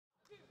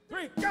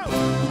3, go!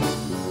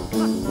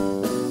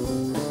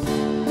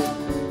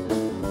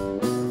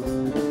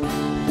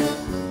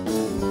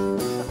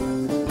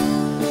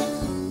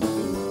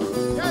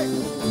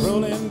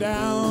 Rolling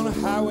down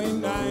Highway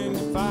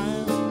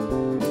 95,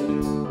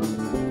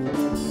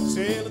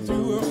 sailing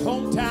through a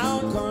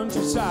hometown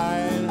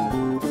countryside.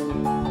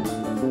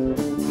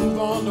 Move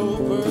on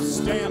over,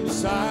 stand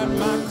aside,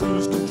 my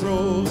cruise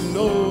control's in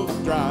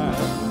overdrive.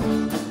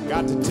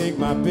 Got to take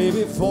my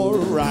baby for a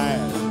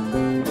ride.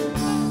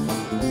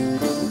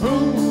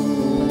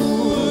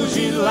 Ooh,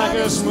 she's like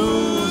a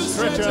smooth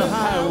stretch of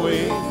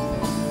highway.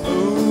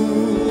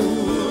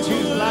 Ooh,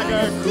 she's like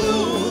a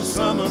cool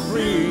summer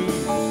breeze.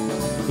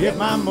 If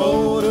my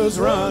motor's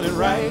running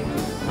right,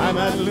 I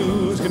might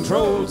lose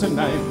control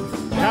tonight.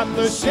 Got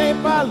the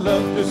shape I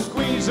love to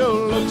squeeze,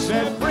 oh, looks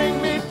that bring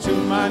me to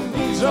my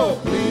knees. Oh,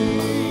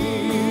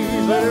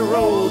 please let it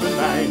roll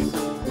tonight.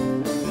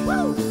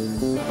 Woo!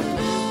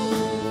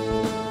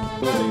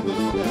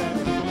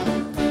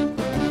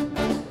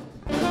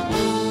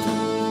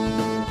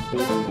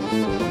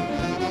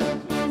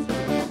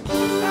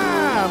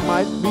 I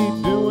might be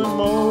doing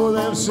more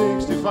than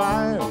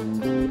 65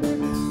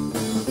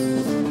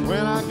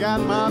 when I got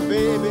my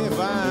baby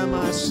by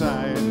my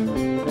side.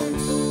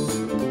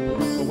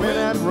 But when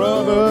that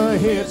rubber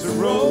hits the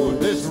road,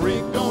 this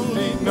rig don't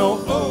need no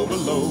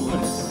overload.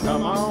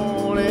 Come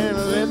on and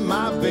let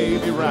my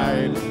baby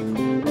ride.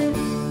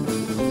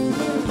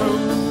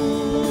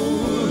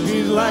 Ooh,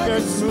 she's like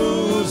a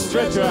smooth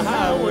stretch of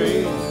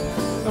highway.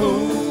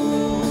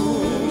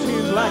 Ooh,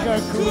 she's like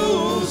a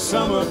cool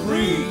summer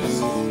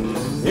breeze.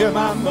 If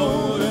my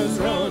motor's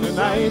running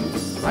tonight,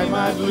 I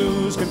might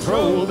lose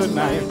control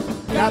tonight.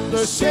 Got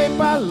the shape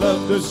I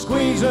love to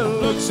squeeze, the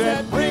looks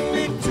that bring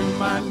me to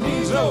my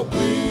knees. Oh,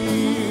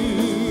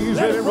 please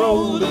let it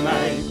roll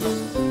tonight.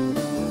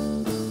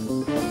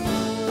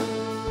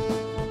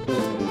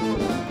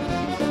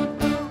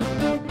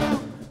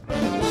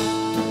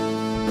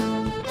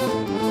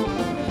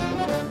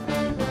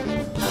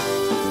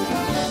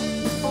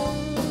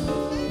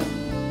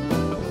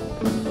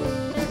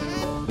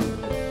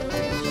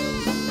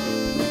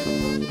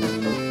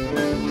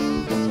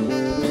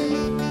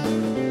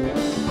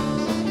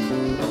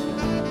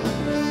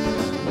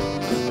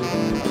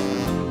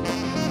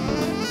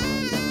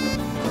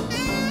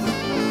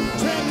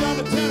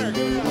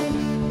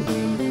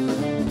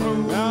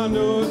 I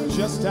know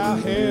just how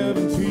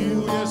heaven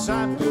feels, yes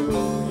I do.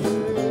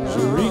 Yeah. She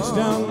reached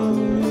down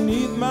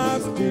beneath my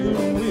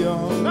steering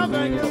wheel. No,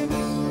 thank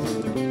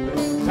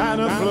you. Kind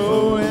of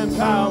flow and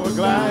power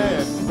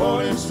glide,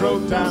 for in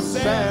stroke I'm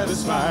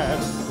satisfied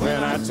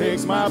when I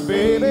take my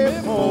baby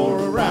for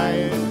a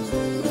ride.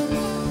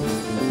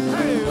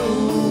 Hey,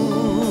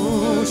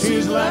 ooh,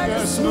 she's like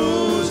a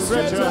smooth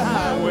stretch of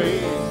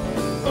highway.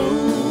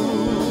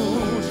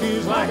 Ooh,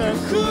 she's like a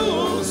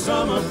cool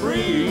summer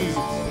breeze.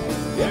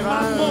 If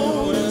my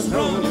motor's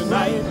running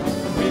tonight,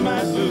 we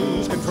might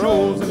lose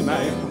control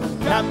tonight.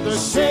 Got the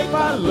shape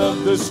I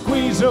love to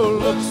squeeze, oh,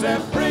 looks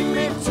that bring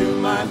me to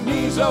my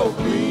knees. Oh,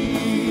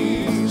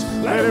 please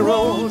let it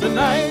roll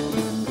tonight.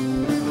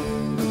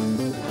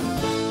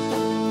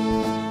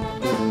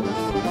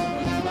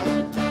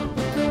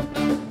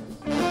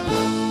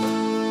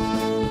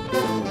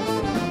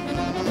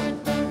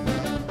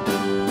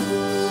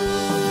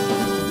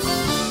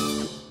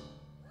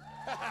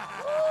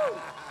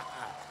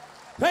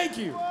 Thank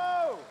you.